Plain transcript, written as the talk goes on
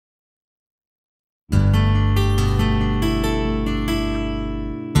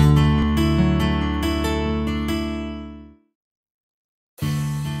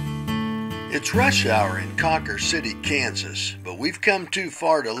It's rush hour in Cawker City, Kansas, but we've come too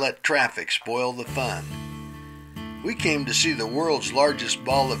far to let traffic spoil the fun. We came to see the world's largest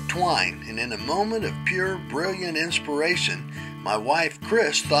ball of twine, and in a moment of pure, brilliant inspiration, my wife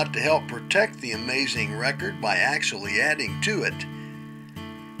Chris thought to help protect the amazing record by actually adding to it.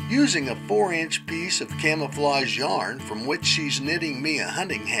 Using a 4-inch piece of camouflage yarn from which she's knitting me a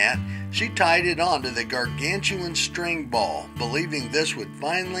hunting hat, she tied it onto the gargantuan string ball, believing this would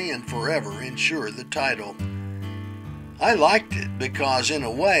finally and forever ensure the title. I liked it because, in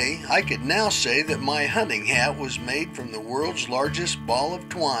a way, I could now say that my hunting hat was made from the world's largest ball of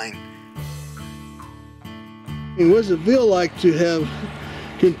twine. What does it feel like to have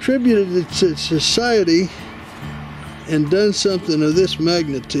contributed to society and done something of this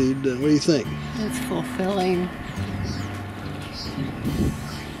magnitude? What do you think? It's fulfilling.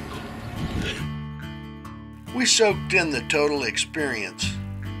 We soaked in the total experience,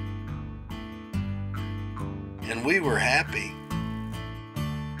 and we were happy.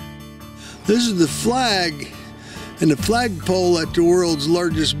 This is the flag and the flagpole at the world's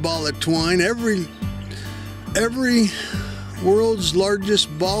largest ball of twine. Every world's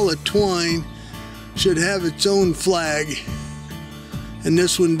largest ball of twine should have its own flag, and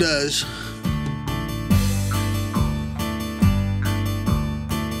this one does.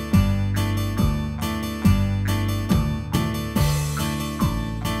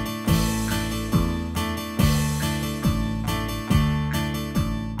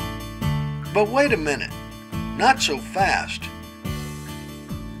 But wait a minute, not so fast.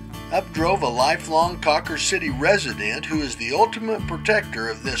 Up drove a lifelong Cawker City resident who is the ultimate protector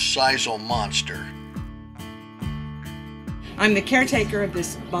of this sisal monster. I'm the caretaker of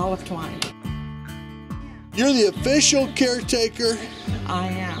this ball of twine. You're the official caretaker. I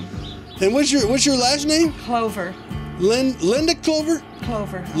am. And what's your last name? Clover. Linda Clover?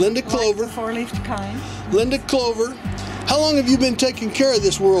 Clover. Linda Clover. Like the four-leafed kind. Linda Clover. How long have you been taking care of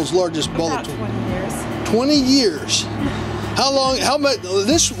this world's largest ball of twine? About 20 years. 20 years. How much,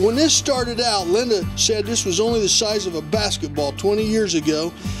 when this started out, Linda said this was only the size of a basketball 20 years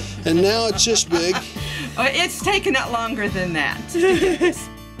ago, and now it's this big. It's taken it longer than that.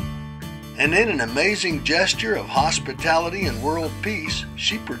 And in an amazing gesture of hospitality and world peace,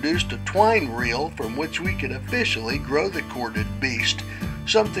 she produced a twine reel from which we could officially grow the corded beast,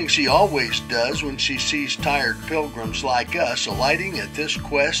 something she always does when she sees tired pilgrims like us alighting at this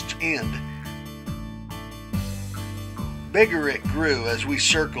quest's end. Bigger it grew as we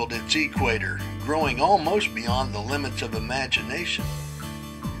circled its equator, growing almost beyond the limits of imagination.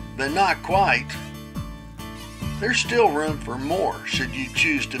 But not quite. There's still room for more should you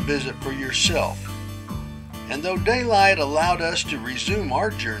choose to visit for yourself. And though daylight allowed us to resume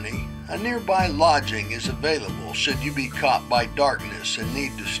our journey, a nearby lodging is available should you be caught by darkness and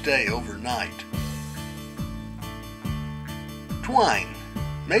need to stay overnight. Twine.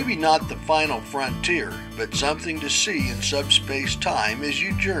 Maybe not the final frontier, but something to see in subspace time as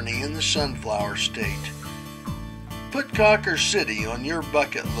you journey in the Sunflower State. Put Cawker City on your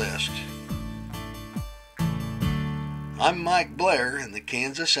bucket list. I'm Mike Blair in the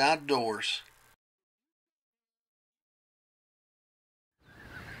Kansas Outdoors.